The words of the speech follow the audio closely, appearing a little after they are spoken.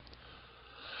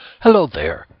Hello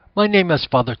there. My name is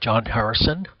Father John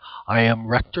Harrison. I am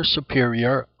Rector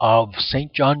Superior of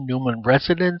St. John Newman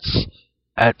Residence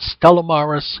at Stella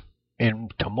Maris in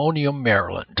Timonium,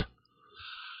 Maryland.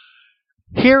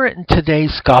 Here in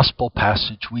today's Gospel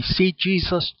passage, we see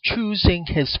Jesus choosing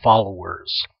his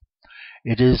followers.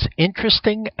 It is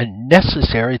interesting and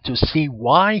necessary to see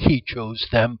why he chose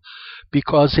them,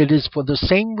 because it is for the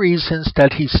same reasons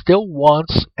that he still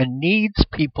wants and needs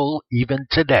people even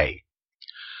today.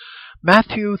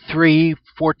 Matthew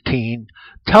 3:14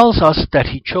 tells us that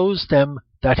he chose them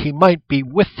that he might be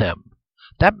with them.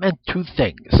 That meant two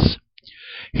things.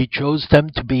 He chose them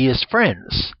to be his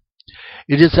friends.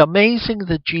 It is amazing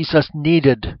that Jesus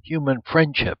needed human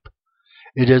friendship.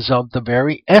 It is of the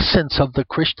very essence of the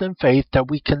Christian faith that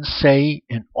we can say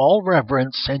in all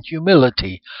reverence and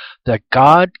humility that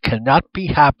God cannot be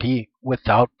happy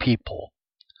without people.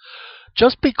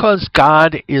 Just because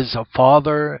God is a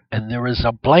father and there is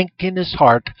a blank in his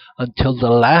heart until the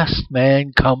last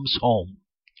man comes home.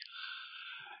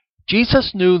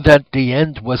 Jesus knew that the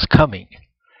end was coming.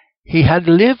 He had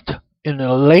lived in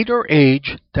a later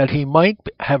age that he might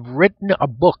have written a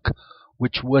book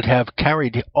which would have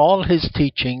carried all his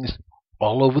teachings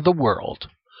all over the world.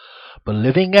 But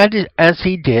living as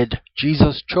he did,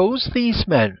 Jesus chose these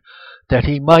men that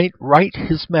he might write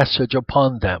his message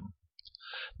upon them.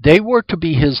 They were to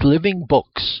be his living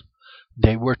books.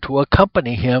 They were to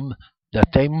accompany him that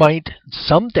they might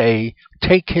someday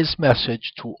take his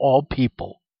message to all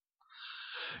people.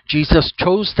 Jesus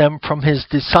chose them from his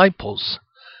disciples.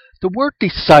 The word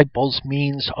disciples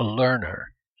means a learner.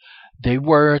 They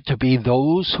were to be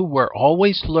those who were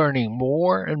always learning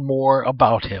more and more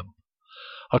about him.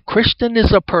 A Christian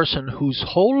is a person whose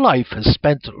whole life is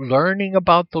spent learning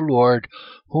about the Lord,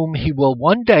 whom he will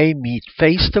one day meet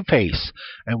face to face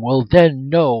and will then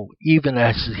know even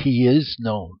as he is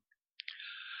known.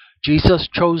 Jesus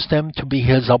chose them to be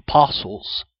his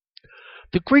apostles.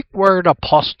 The Greek word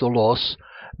apostolos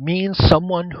means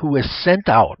someone who is sent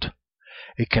out.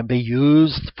 It can be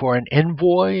used for an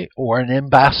envoy or an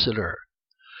ambassador.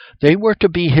 They were to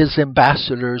be his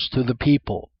ambassadors to the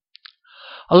people.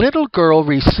 A little girl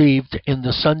received in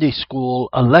the Sunday school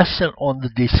a lesson on the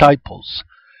disciples.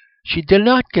 She did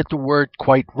not get the word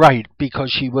quite right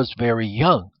because she was very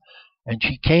young, and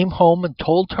she came home and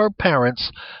told her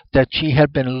parents that she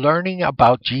had been learning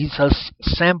about Jesus'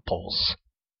 samples.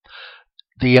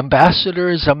 The ambassador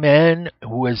is a man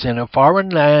who is in a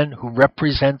foreign land who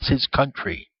represents his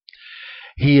country.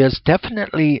 He is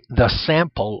definitely the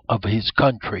sample of his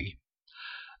country.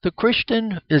 The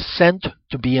Christian is sent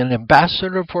to be an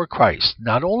ambassador for Christ,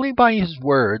 not only by his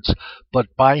words, but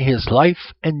by his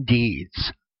life and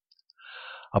deeds.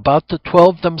 About the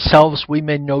 12 themselves we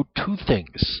may note two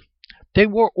things. They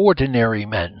were ordinary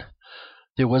men.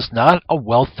 There was not a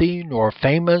wealthy, nor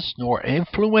famous, nor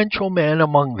influential man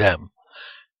among them.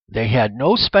 They had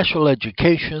no special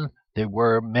education. They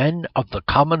were men of the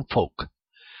common folk.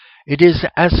 It is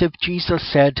as if Jesus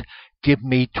said, "Give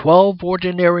me 12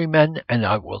 ordinary men, and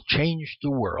I will change the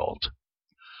world."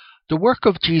 The work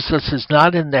of Jesus is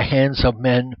not in the hands of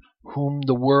men whom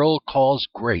the world calls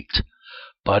great,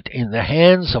 but in the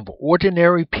hands of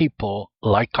ordinary people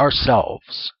like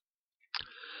ourselves.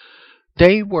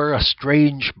 They were a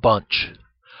strange bunch.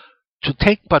 To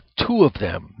take but two of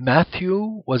them,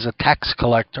 Matthew was a tax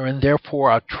collector and therefore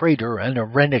a traitor and a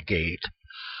renegade.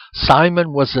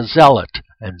 Simon was a zealot,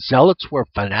 and zealots were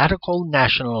fanatical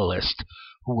nationalists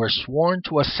who were sworn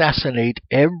to assassinate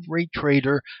every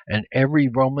traitor and every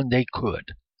Roman they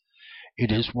could. It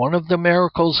is one of the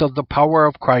miracles of the power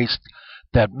of Christ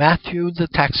that Matthew the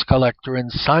tax collector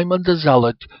and Simon the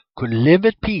zealot could live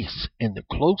at peace in the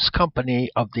close company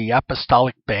of the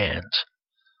apostolic band.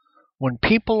 When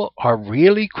people are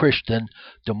really Christian,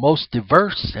 the most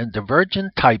diverse and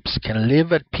divergent types can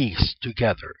live at peace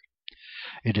together.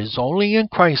 It is only in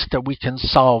Christ that we can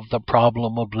solve the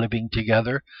problem of living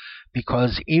together,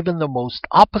 because even the most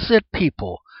opposite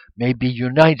people may be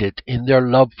united in their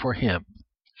love for him.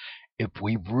 If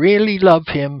we really love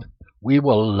him, we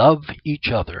will love each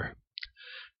other.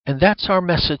 And that's our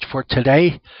message for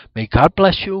today. May God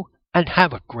bless you and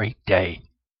have a great day.